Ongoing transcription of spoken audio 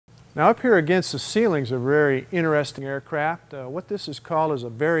Now up here against the ceiling is a very interesting aircraft. What this is called is a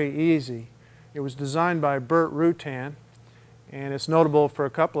Very Easy. It was designed by Burt Rutan, and it's notable for a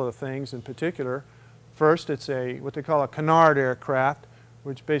couple of things in particular. First, it's what they call a canard aircraft,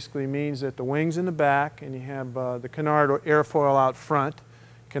 which basically means that the wing's in the back and you have the canard airfoil out front.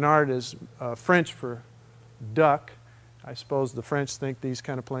 Canard is French for duck. I suppose the French think these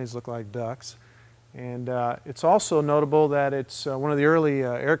kind of planes look like ducks. And it's also notable that it's one of the early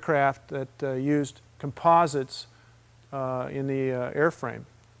aircraft that used composites in the airframe,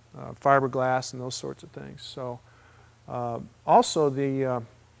 fiberglass and those sorts of things. So also the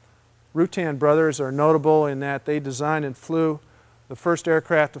Rutan brothers are notable in that they designed and flew the first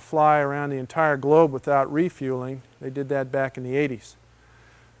aircraft to fly around the entire globe without refueling. They did that back in the 80s.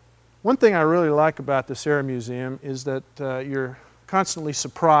 One thing I really like about this Air Museum is that you're constantly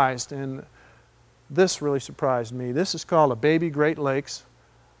surprised, and this really surprised me. This is called a baby Great Lakes.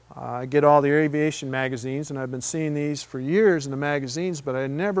 I get all the aviation magazines, and I've been seeing these for years in the magazines, but I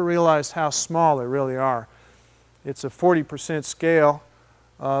never realized how small they really are. It's a 40% scale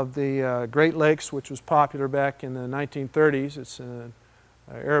of the Great Lakes, which was popular back in the 1930s. It's an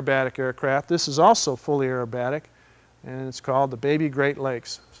aerobatic aircraft. This is also fully aerobatic, and it's called the Baby Great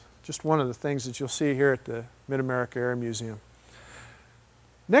Lakes. Just one of the things that you'll see here at the Mid-America Air Museum.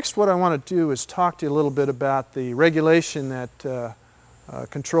 Next, what I want to do is talk to you a little bit about the regulation that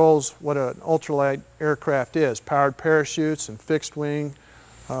controls what an ultralight aircraft is. Powered parachutes and fixed wing,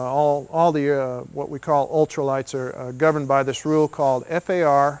 all the what we call ultralights are governed by this rule called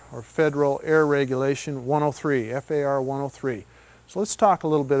FAR, or Federal Air Regulation 103, FAR 103. So let's talk a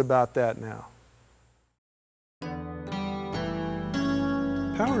little bit about that now.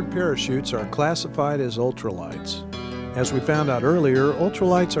 Powered parachutes are classified as ultralights. As we found out earlier,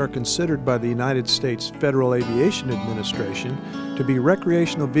 ultralights are considered by the United States Federal Aviation Administration to be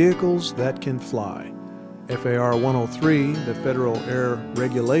recreational vehicles that can fly. FAR 103, the federal air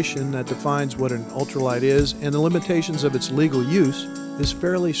regulation that defines what an ultralight is and the limitations of its legal use, is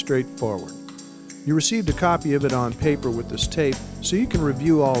fairly straightforward. You received a copy of it on paper with this tape, so you can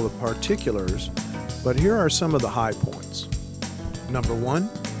review all the particulars, but here are some of the high points. Number 1,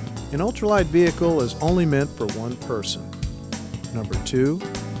 an ultralight vehicle is only meant for one person. Number 2,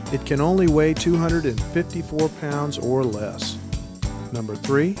 it can only weigh 254 pounds or less. Number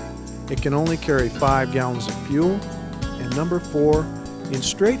 3, it can only carry 5 gallons of fuel. And number 4, in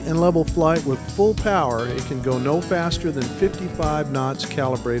straight and level flight with full power, it can go no faster than 55 knots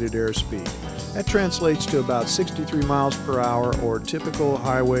calibrated airspeed. That translates to about 63 miles per hour or typical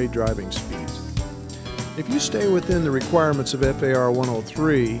highway driving speeds. If you stay within the requirements of FAR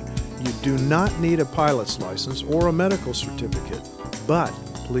 103, you do not need a pilot's license or a medical certificate, but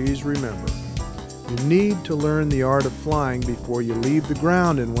please remember, you need to learn the art of flying before you leave the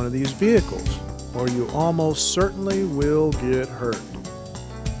ground in one of these vehicles, or you almost certainly will get hurt.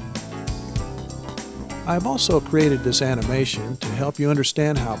 I've also created this animation to help you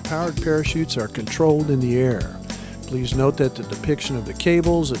understand how powered parachutes are controlled in the air. Please note that the depiction of the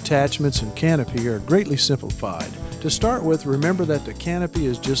cables, attachments, and canopy are greatly simplified. To start with, remember that the canopy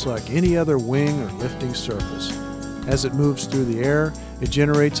is just like any other wing or lifting surface. As it moves through the air, it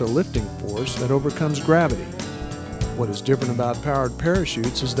generates a lifting force that overcomes gravity. What is different about powered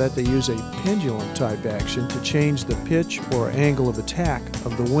parachutes is that they use a pendulum-type action to change the pitch or angle of attack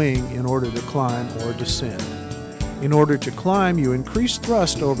of the wing in order to climb or descend. In order to climb, you increase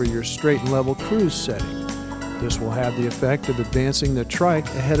thrust over your straight and level cruise setting. This will have the effect of advancing the trike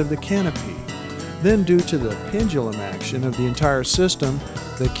ahead of the canopy. Then, due to the pendulum action of the entire system,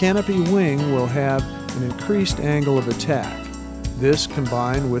 the canopy wing will have an increased angle of attack. This,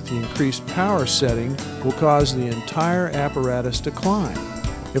 combined with the increased power setting, will cause the entire apparatus to climb.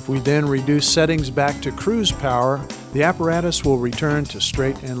 If we then reduce settings back to cruise power, the apparatus will return to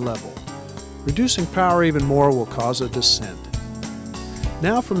straight and level. Reducing power even more will cause a descent.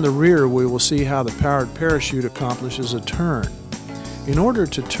 Now from the rear, we will see how the powered parachute accomplishes a turn. In order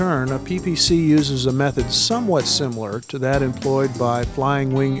to turn, a PPC uses a method somewhat similar to that employed by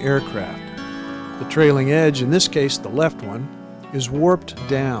flying wing aircraft. The trailing edge, in this case the left one, is warped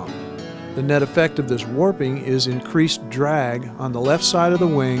down. The net effect of this warping is increased drag on the left side of the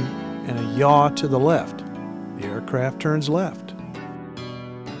wing and a yaw to the left. The aircraft turns left.